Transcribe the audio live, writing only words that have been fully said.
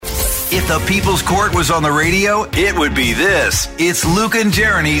If the People's Court was on the radio, it would be this. It's Luke and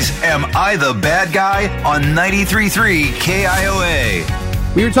Jeremy's Am I the Bad Guy on 93.3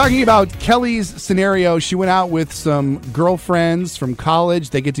 KIOA. We were talking about Kelly's scenario. She went out with some girlfriends from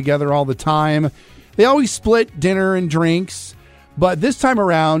college. They get together all the time. They always split dinner and drinks. But this time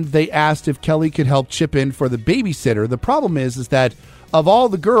around, they asked if Kelly could help chip in for the babysitter. The problem is that of all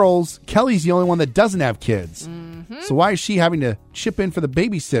the girls, Kelly's the only one that doesn't have kids. Mm-hmm. So why is she having to chip in for the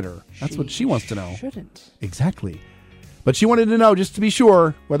babysitter? That's what she wants to know. Shouldn't. Exactly. But she wanted to know, just to be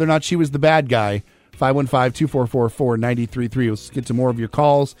sure, whether or not she was the bad guy. 515-2444-93.3. Let's get to more of your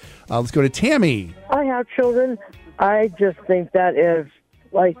calls. Let's go to Tammy. I have children. I just think that is,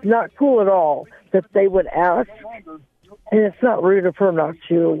 not cool at all that they would ask. And it's not rude of her not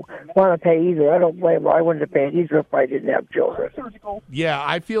to want to pay either. I don't blame her. I wouldn't have paid either if I didn't have children. Yeah,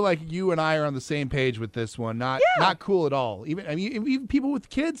 I feel like you and I are on the same page with this one. Not cool at all. Even people with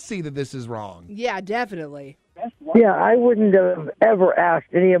kids see that this is wrong. Yeah, definitely. Yeah, I wouldn't have ever asked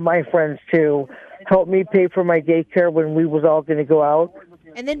any of my friends to help me pay for my daycare when we was all going to go out.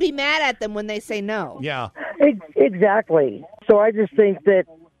 And then be mad at them when they say no. Yeah. Exactly. So I just think that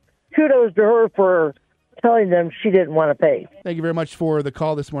kudos to her for telling them she didn't want to pay. Thank you very much for the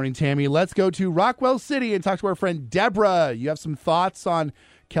call this morning, Tammy. Let's go to Rockwell City and talk to our friend Deborah. You have some thoughts on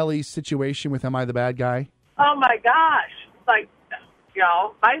Kelly's situation with Am I the Bad Guy? Oh, my gosh.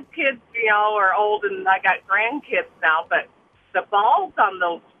 My kids, are old and I got grandkids now, but the balls on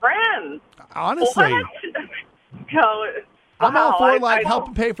those friends. Honestly. I'm all for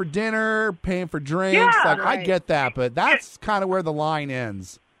helping pay for dinner, paying for drinks. Yeah, I get that, but that's kind of where the line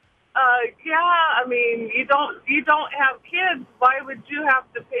ends. You don't have kids. Why would you have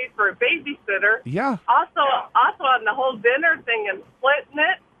to pay for a babysitter? Yeah. Also on the whole dinner thing and splitting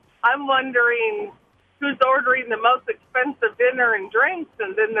it, I'm wondering who's ordering the most expensive dinner and drinks,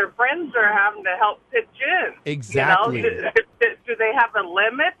 and then their friends are having to help pitch in. Exactly. Do they have a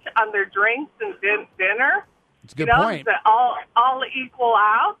limit on their drinks and dinner? It's a good point. Does it all equal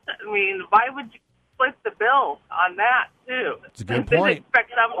out? Why would you split the bill on that, too? It's a good Then point.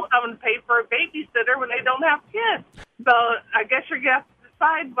 expect someone to pay for a babysitter when they don't have kids. So I guess you're going to have to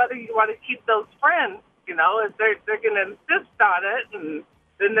decide whether you want to keep those friends, if they're going to insist on it, and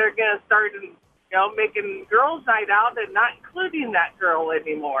then they're going to start, making girls' night out and not including that girl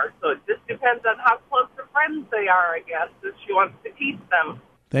anymore. So it just depends on how close the friends they are, I guess, if she wants to keep them.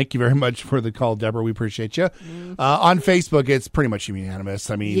 Thank you very much for the call, Deborah. We appreciate you. On Facebook, it's pretty much unanimous.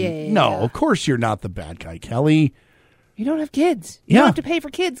 No, of course you're not the bad guy, Kelly. You don't have kids. You don't have to pay for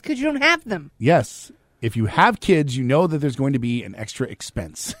kids because you don't have them. Yes. If you have kids, you know that there's going to be an extra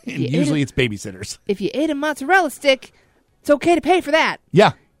expense. And usually it's babysitters. If you ate a mozzarella stick, it's okay to pay for that.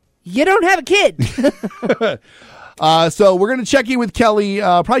 Yeah. You don't have a kid. So we're going to check in with Kelly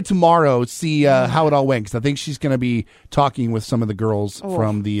probably tomorrow, see how it all went. Because I think she's going to be talking with some of the girls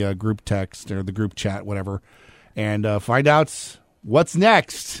from the group text or the group chat, whatever, and find out what's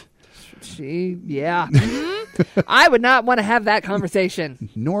next. I would not want to have that conversation.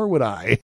 Nor would I.